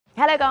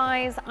Hello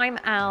guys, I'm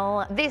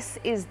Al. This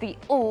is the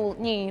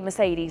all-new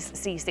Mercedes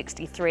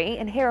C63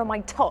 and here are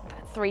my top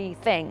 3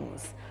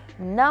 things.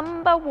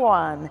 Number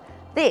 1,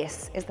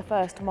 this is the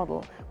first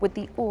model with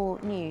the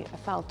all-new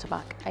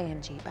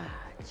best-AMG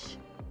badge.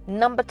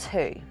 Number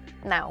 2,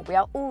 now we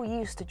are all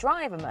used to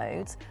driver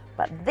modes,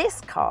 but this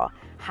car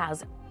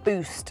has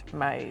boost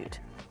mode,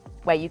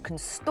 where you can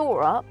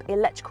store up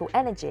electrical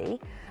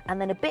energy and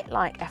then a bit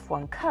like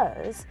F1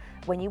 cars,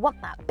 when you want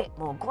that bit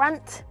more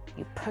grunt,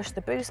 you push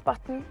the boost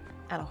button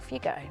and off you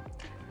go.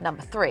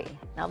 Number 3,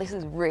 now this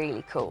is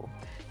really cool.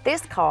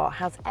 This car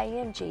has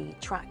AMG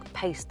track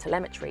pace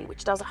telemetry,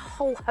 which does a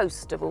whole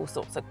host of all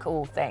sorts of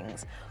cool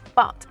things.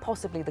 But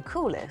possibly the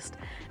coolest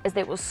is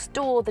that it will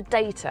store the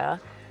data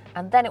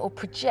and then it will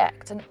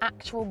project an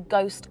actual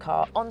ghost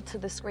car onto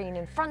the screen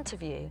in front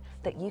of you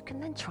that you can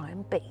then try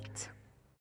and beat.